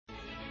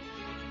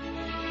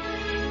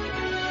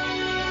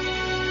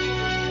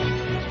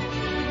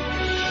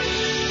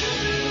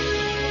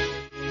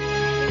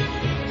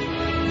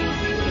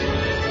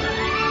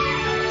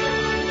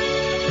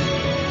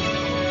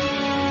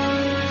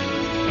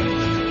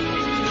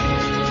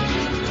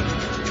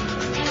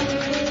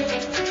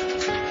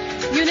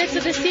units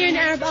of the Syrian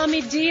Arab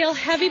Army deal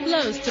heavy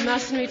blows to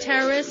mercenary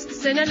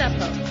terrorists in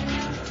Aleppo.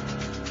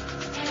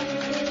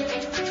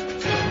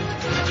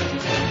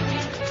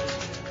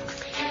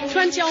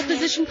 "20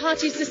 opposition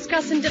parties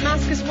discuss in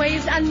Damascus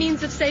ways and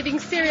means of saving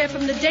Syria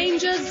from the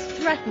dangers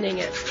threatening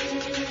it."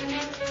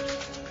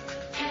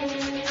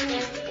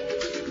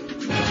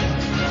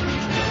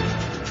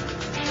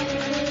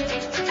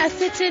 A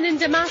sit-in in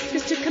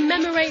Damascus to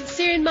commemorate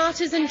Syrian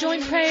martyrs and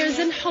joint prayers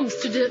in Homs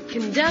to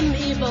condemn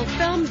evil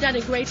film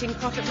denigrating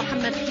Prophet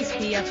Muhammad, peace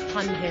be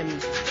upon him.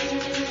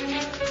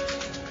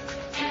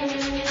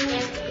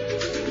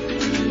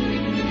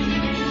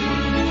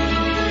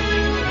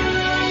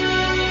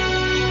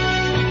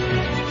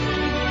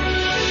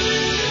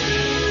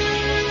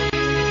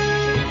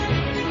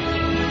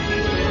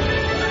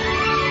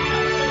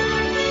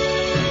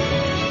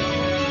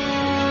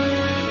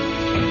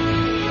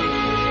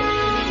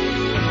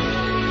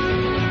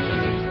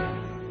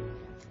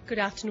 Good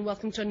afternoon.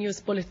 Welcome to our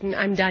news bulletin.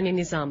 I'm Dania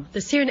Nizam. The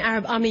Syrian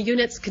Arab Army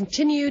units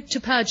continued to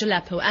purge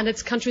Aleppo and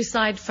its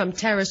countryside from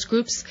terrorist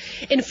groups,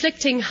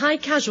 inflicting high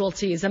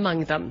casualties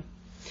among them.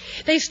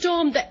 They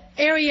stormed the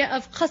area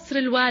of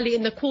Qasr al-Wali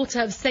in the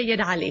quarter of Sayyid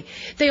Ali.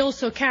 They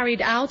also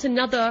carried out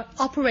another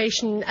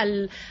Operation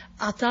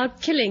al-Atab,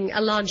 killing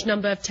a large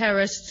number of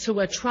terrorists who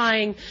were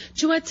trying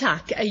to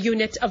attack a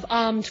unit of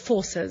armed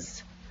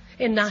forces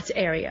in that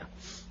area.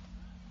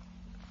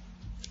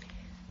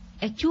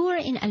 A tour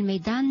in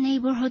Al-Maidan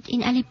neighborhood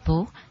in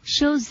Aleppo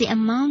shows the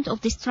amount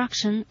of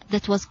destruction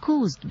that was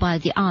caused by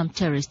the armed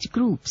terrorist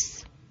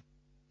groups.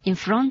 In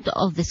front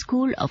of the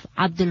school of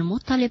Abdul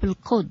Muttalib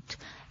al-Qud,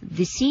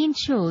 the scene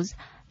shows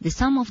the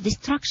sum of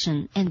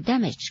destruction and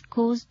damage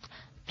caused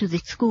to the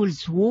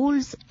school's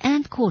walls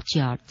and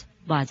courtyard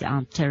by the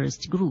armed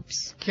terrorist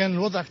groups.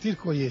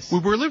 We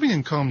were living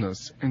in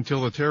calmness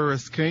until the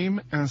terrorists came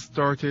and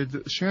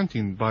started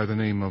chanting by the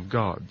name of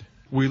God.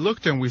 We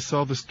looked and we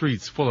saw the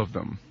streets full of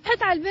them.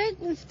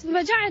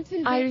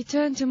 I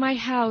returned to my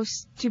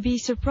house to be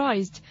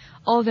surprised.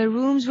 All the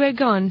rooms were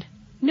gone.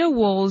 No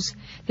walls.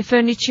 The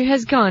furniture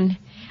has gone.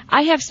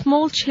 I have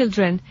small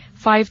children,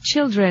 5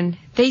 children.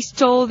 They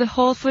stole the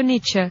whole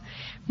furniture.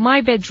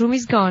 My bedroom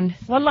is gone.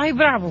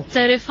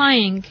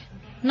 Terrifying.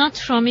 Not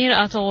from here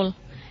at all.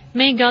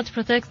 May God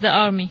protect the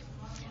army.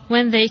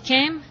 When they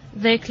came,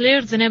 they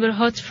cleared the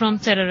neighborhood from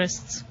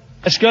terrorists.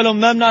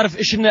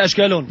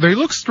 They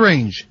looked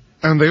strange.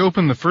 And they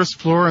opened the first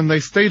floor and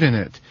they stayed in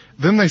it.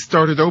 Then they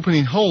started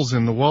opening holes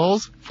in the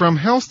walls from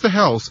house to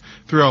house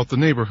throughout the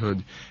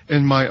neighborhood.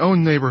 In my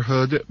own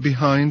neighborhood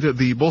behind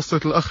the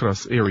Bolsat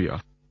al-Akhras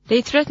area.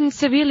 They threatened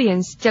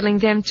civilians, telling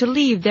them to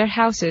leave their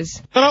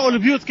houses.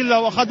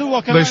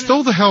 They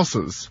stole the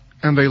houses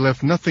and they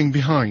left nothing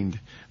behind.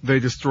 They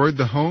destroyed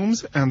the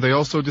homes and they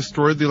also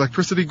destroyed the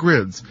electricity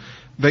grids.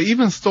 They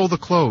even stole the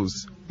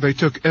clothes. They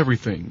took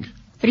everything.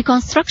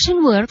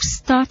 Reconstruction works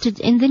started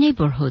in the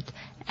neighborhood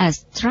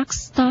as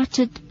trucks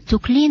started to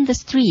clean the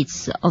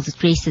streets of the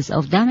traces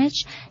of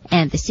damage,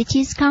 and the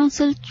city's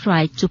council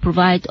tried to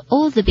provide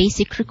all the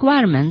basic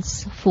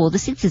requirements for the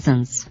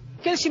citizens.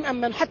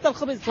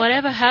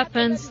 Whatever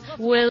happens,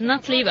 we'll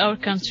not leave our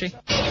country.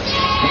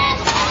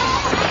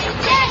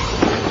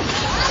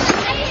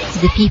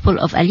 The people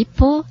of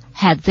Aleppo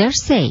had their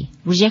say,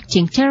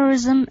 rejecting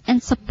terrorism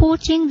and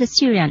supporting the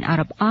Syrian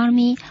Arab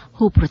Army,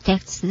 who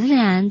protects the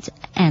land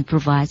and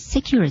provides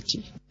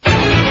security.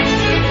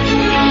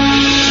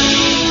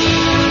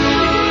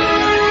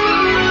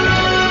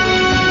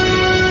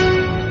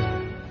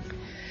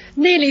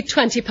 Nearly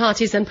 20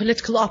 parties and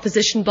political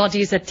opposition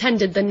bodies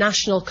attended the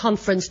National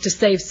Conference to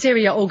Save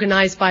Syria,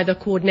 organized by the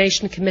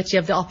Coordination Committee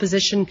of the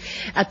Opposition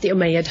at the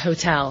Umayyad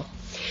Hotel.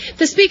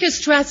 The speakers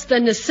stressed the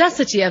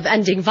necessity of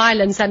ending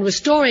violence and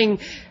resorting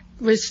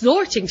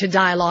to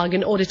dialogue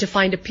in order to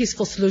find a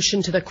peaceful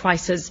solution to the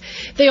crisis.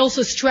 They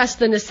also stressed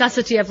the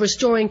necessity of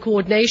restoring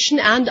coordination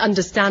and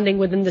understanding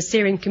within the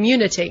Syrian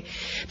community.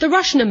 The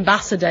Russian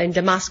ambassador in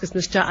Damascus,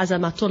 Mr.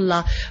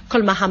 Azamatullah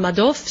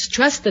Kolmahamadov,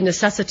 stressed the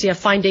necessity of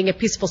finding a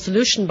peaceful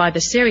solution by the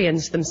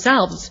Syrians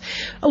themselves,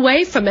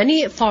 away from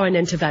any foreign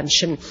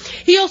intervention.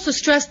 He also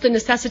stressed the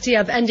necessity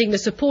of ending the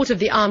support of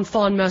the armed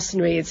foreign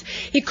mercenaries.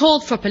 He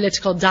called for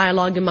political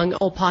dialogue among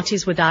all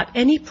parties without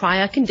any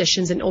prior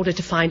conditions in order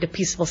to find a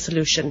peaceful solution.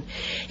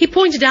 He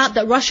pointed out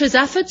that Russia's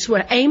efforts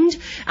were aimed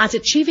at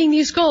achieving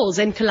these goals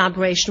in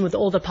collaboration with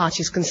all the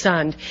parties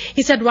concerned.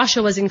 He said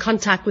Russia was in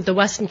contact with the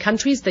Western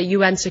countries, the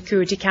UN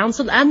Security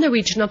Council and the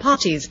regional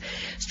parties,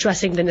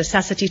 stressing the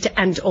necessity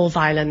to end all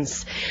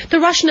violence.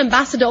 The Russian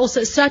ambassador also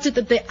asserted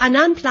that the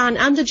Annan Plan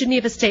and the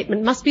Geneva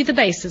Statement must be the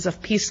basis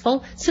of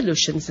peaceful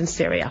solutions in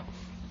Syria.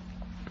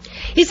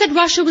 He said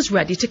Russia was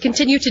ready to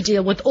continue to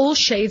deal with all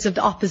shades of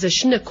the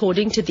opposition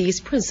according to these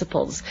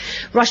principles.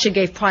 Russia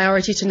gave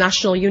priority to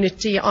national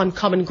unity on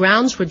common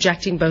grounds,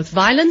 rejecting both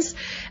violence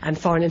and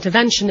foreign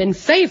intervention in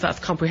favor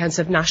of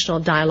comprehensive national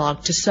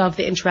dialogue to serve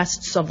the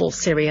interests of all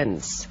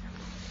Syrians.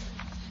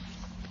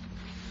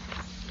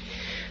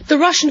 The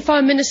Russian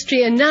Foreign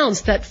Ministry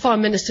announced that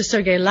Foreign Minister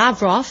Sergei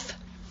Lavrov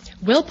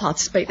will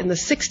participate in the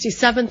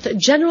 67th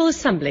General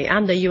Assembly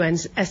and the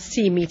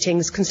UNSC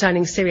meetings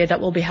concerning Syria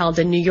that will be held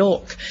in New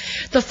York.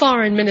 The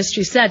Foreign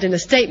Ministry said in a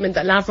statement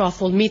that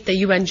Lavrov will meet the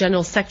UN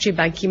General Secretary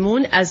Ban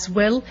Ki-moon as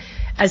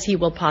he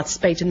will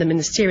participate in the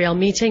ministerial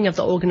meeting of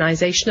the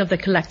Organization of the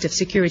Collective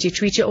Security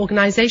Treaty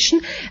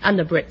Organization and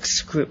the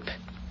BRICS group.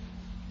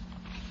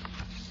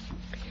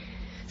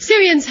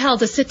 Syrians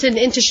held a sit-in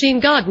in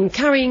Tashrin Garden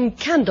carrying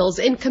candles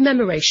in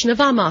commemoration of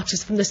our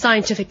martyrs from the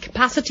scientific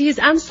capacities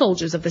and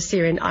soldiers of the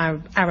Syrian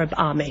Arab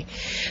army.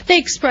 They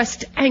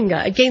expressed anger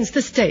against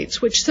the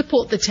states which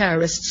support the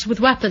terrorists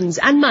with weapons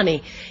and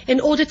money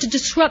in order to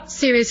disrupt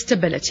Syria's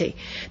stability.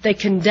 They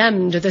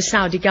condemned the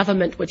Saudi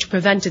government which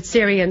prevented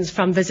Syrians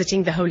from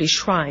visiting the holy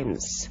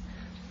shrines.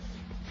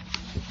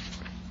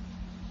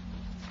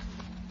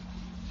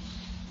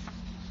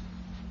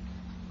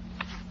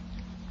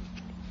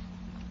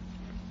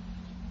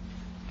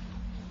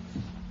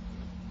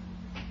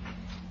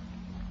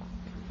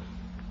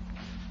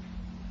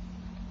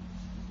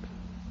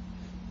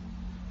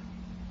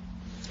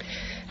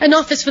 An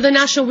office for the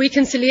national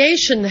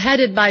reconciliation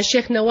headed by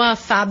Sheikh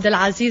Nawaf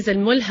Abdelaziz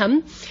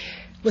al-Mulham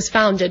was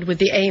founded with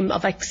the aim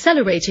of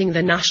accelerating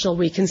the national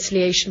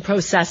reconciliation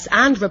process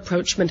and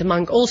rapprochement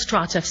among all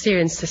strata of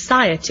Syrian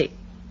society.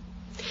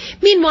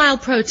 Meanwhile,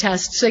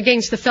 protests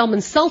against the film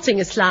insulting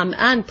Islam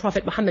and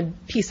Prophet Muhammad,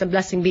 peace and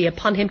blessing be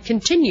upon him,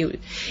 continued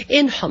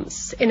in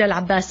Homs. In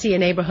Al-Abbasiyya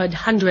neighborhood,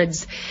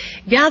 hundreds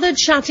gathered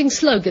shouting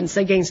slogans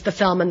against the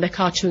film and the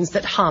cartoons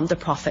that harmed the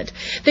Prophet.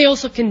 They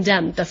also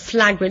condemned the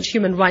flagrant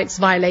human rights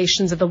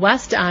violations of the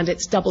West and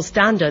its double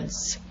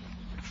standards.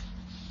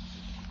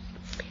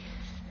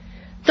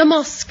 The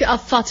Mosque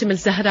of Fatima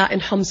al-Zahra in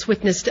Homs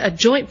witnessed a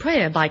joint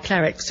prayer by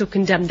clerics who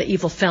condemned the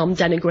evil film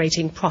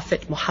denigrating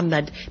Prophet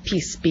Muhammad,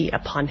 peace be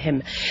upon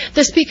him.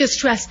 The speakers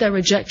stressed their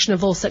rejection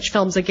of all such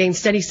films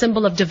against any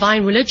symbol of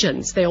divine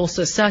religions. They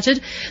also asserted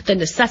the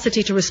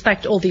necessity to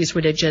respect all these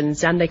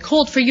religions, and they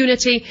called for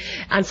unity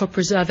and for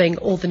preserving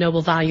all the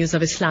noble values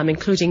of Islam,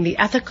 including the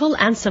ethical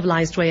and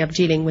civilized way of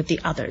dealing with the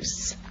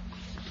others.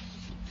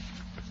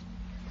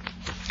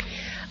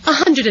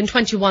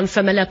 121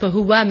 from Aleppo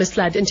who were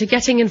misled into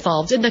getting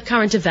involved in the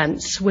current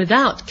events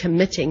without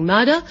committing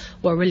murder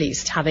were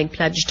released, having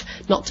pledged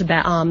not to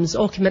bear arms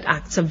or commit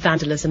acts of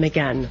vandalism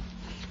again.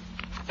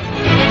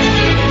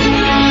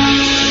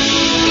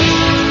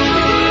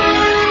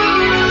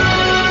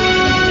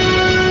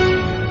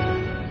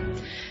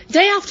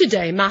 Day after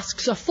day,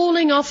 masks are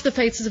falling off the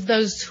faces of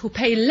those who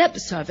pay lip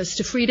service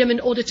to freedom in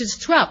order to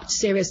disrupt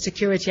Syria's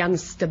security and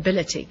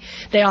stability.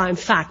 They are, in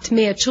fact,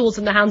 mere tools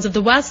in the hands of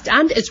the West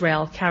and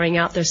Israel carrying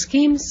out their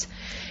schemes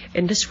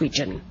in this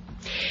region.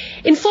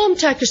 Informed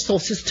Turkish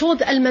sources told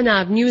the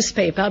Al-Manar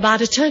newspaper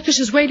about a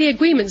Turkish-Israeli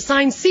agreement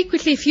signed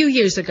secretly a few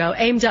years ago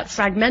aimed at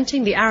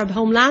fragmenting the Arab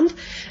homeland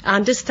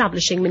and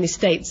establishing many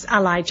states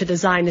allied to the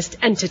Zionist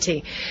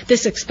entity.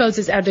 This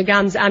exposes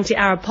Erdogan's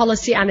anti-Arab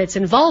policy and its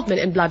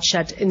involvement in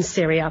bloodshed in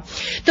Syria.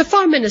 The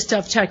Foreign Minister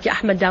of Turkey,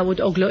 Ahmed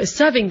Davutoglu, is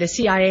serving the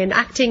CIA and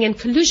acting in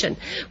collusion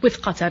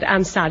with Qatar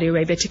and Saudi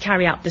Arabia to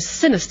carry out this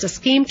sinister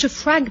scheme to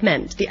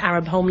fragment the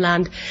Arab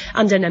homeland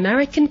under an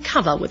American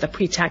cover with a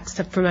pretext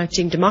of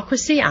promoting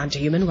democracy and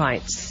human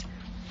rights.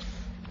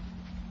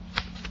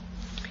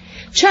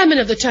 Chairman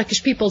of the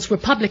Turkish People's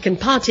Republican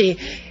Party,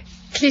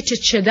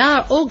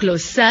 Kılıçdaroğlu,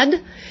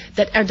 said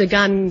that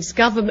Erdogan's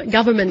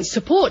government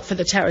support for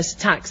the terrorist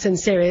attacks in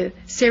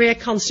Syria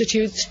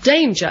constitutes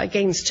danger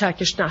against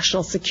Turkish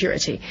national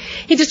security.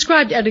 He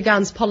described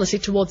Erdogan's policy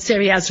towards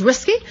Syria as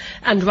risky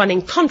and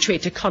running contrary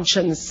to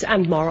conscience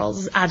and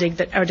morals, adding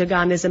that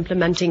Erdogan is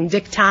implementing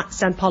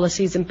diktats and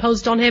policies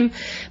imposed on him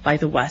by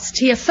the West.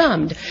 He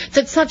affirmed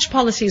that such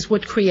policies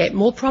would create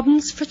more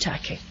problems for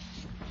Turkey.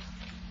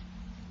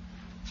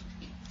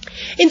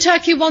 In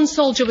Turkey, one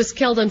soldier was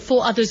killed and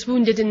 4 others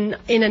wounded in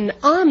an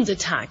armed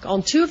attack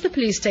on 2 of the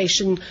police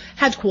station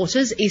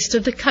headquarters east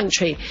of the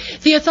country.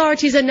 The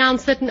authorities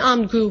announced that an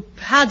armed group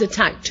had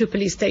attacked 2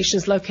 police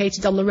stations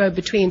located on the road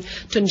between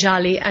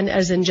Tunceli and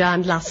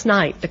Erzincan last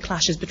night. The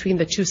clashes between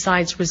the 2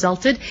 sides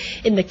resulted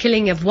in the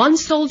killing of 1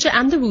 soldier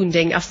and the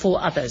wounding of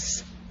 4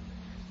 others.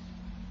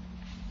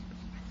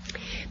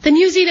 The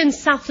New Zealand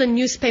Southland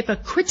newspaper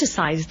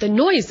criticised the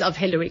noise of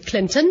Hillary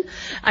Clinton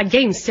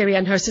against Syria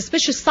and her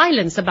suspicious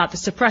silence about the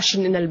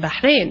suppression in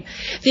Bahrain.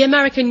 The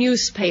American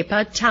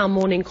newspaper Town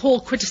Morning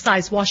Call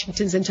criticised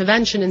Washington's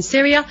intervention in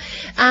Syria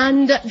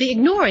and the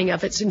ignoring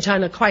of its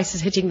internal crisis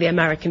hitting the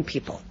American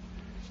people.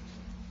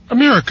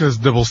 America's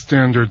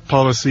double-standard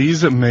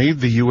policies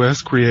made the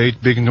U.S.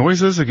 create big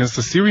noises against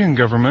the Syrian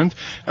government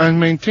and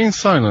maintain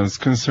silence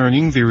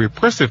concerning the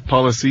repressive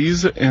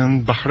policies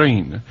in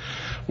Bahrain.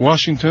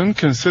 Washington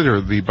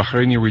considered the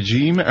Bahraini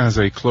regime as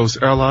a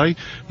close ally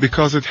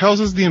because it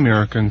houses the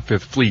American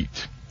Fifth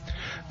Fleet.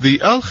 The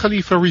Al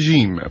Khalifa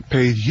regime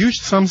paid huge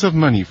sums of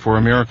money for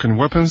American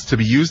weapons to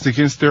be used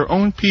against their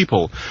own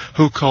people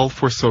who called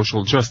for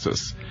social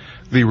justice.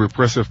 The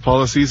repressive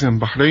policies in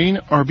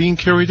Bahrain are being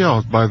carried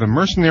out by the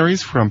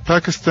mercenaries from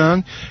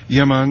Pakistan,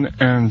 Yemen,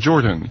 and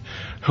Jordan,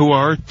 who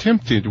are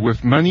tempted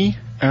with money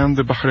and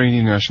the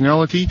Bahraini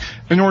nationality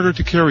in order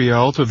to carry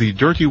out the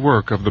dirty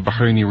work of the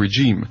Bahraini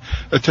regime,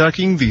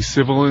 attacking the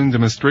civilian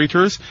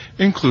demonstrators,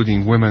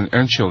 including women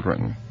and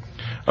children.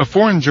 A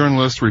foreign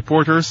journalist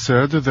reporter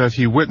said that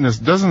he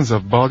witnessed dozens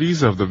of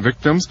bodies of the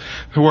victims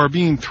who are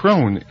being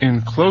thrown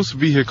in close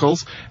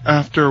vehicles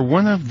after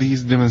one of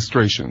these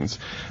demonstrations.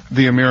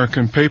 The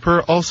American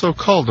paper also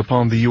called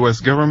upon the U.S.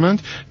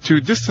 government to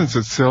distance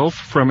itself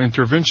from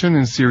intervention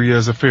in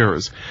Syria's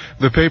affairs.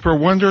 The paper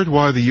wondered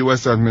why the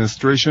U.S.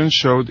 administration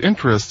showed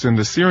interest in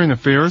the Syrian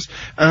affairs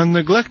and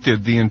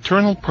neglected the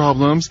internal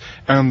problems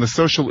and the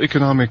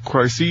social-economic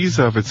crises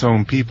of its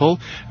own people,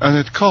 and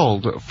it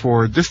called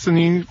for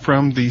distancing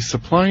from the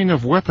supplying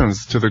of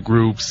weapons to the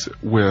groups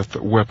with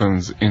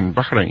weapons in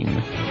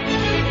Bahrain.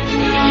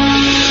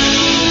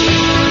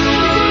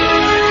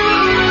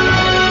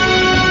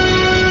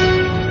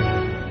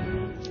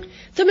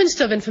 The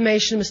Minister of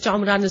Information, Mr.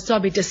 Omran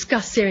al-Zabi,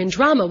 discussed Syrian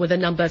drama with a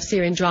number of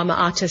Syrian drama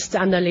artists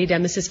and their leader,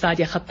 Mrs.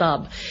 Fadia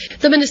Khattab.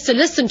 The Minister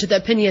listened to the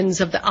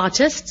opinions of the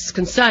artists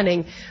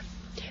concerning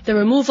the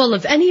removal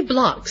of any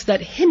blocks that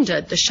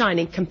hindered the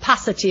shining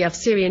capacity of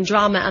Syrian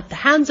drama at the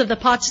hands of the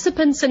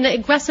participants in the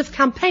aggressive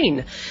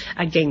campaign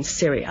against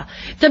Syria.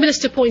 The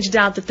Minister pointed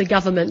out that the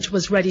government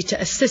was ready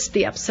to assist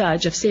the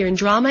upsurge of Syrian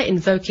drama,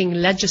 invoking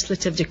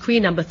Legislative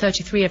Decree number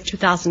 33 of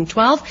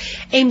 2012,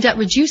 aimed at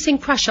reducing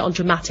pressure on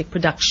dramatic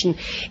production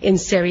in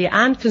Syria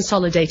and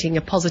consolidating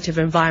a positive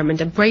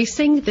environment,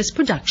 embracing this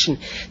production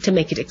to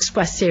make it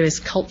express Syria's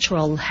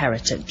cultural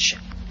heritage.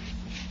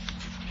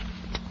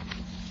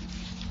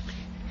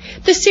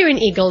 The Syrian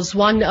eagle is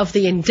one of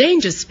the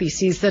endangered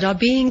species that are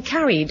being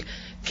cared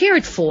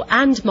for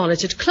and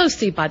monitored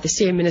closely by the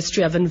Syrian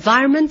Ministry of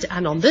Environment,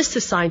 and on this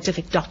a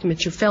scientific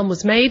documentary film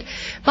was made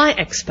by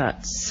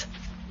experts.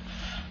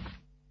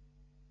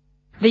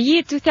 The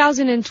year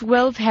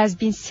 2012 has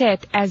been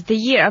set as the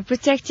year of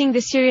protecting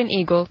the Syrian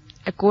eagle,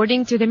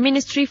 according to the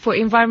Ministry for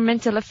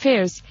Environmental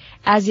Affairs,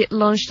 as it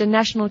launched a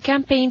national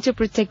campaign to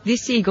protect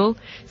this eagle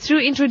through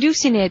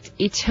introducing it,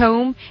 its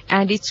home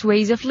and its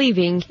ways of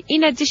living,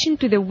 in addition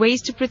to the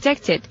ways to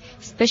protect it,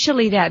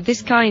 especially that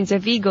this kind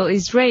of eagle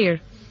is rare.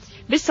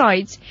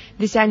 Besides,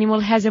 this animal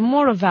has a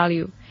moral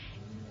value.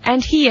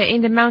 And here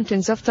in the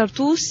mountains of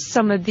Tartus,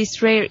 some of these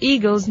rare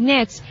eagles'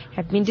 nets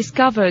have been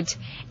discovered,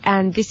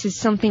 and this is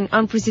something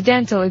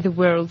unprecedented in the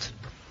world.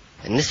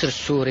 The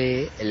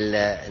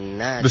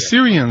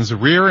Syrians'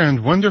 rare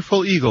and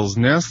wonderful eagles'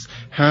 nests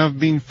have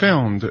been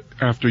found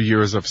after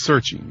years of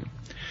searching.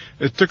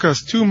 It took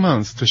us 2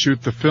 months to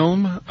shoot the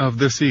film of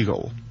this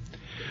eagle.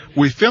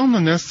 We found the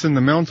nests in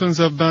the mountains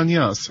of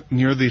Banyas,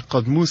 near the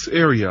Qadmus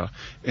area,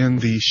 in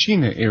the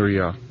Shina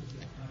area.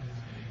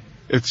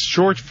 Its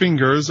short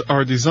fingers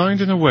are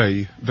designed in a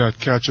way that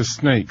catches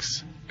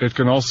snakes. It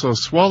can also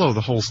swallow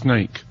the whole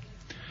snake.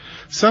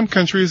 Some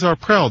countries are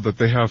proud that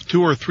they have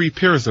 2 or 3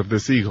 pairs of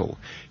this eagle.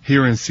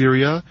 Here in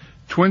Syria,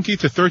 20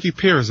 to 30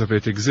 pairs of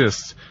it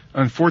exist.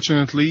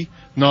 Unfortunately,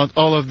 not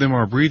all of them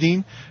are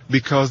breeding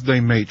because they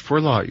mate for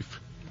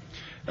life.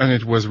 And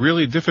it was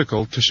really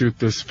difficult to shoot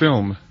this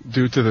film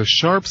due to the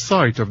sharp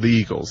sight of the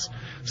eagles.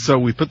 So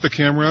we put the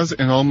cameras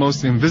in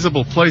almost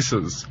invisible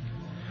places.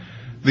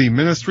 The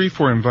Ministry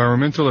for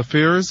Environmental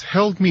Affairs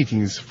held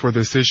meetings for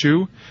this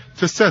issue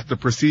to set the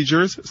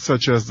procedures,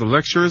 such as the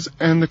lectures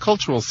and the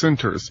cultural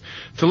centers,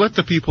 to let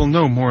the people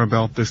know more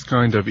about this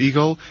kind of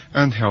eagle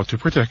and how to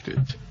protect it.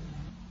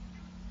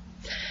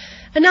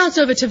 And now it's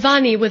over to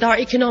Vani with our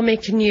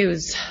economic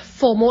news.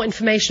 For more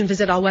information,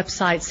 visit our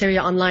website,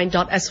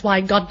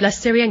 syriaonline.sy. God bless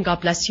Syria and God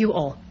bless you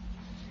all.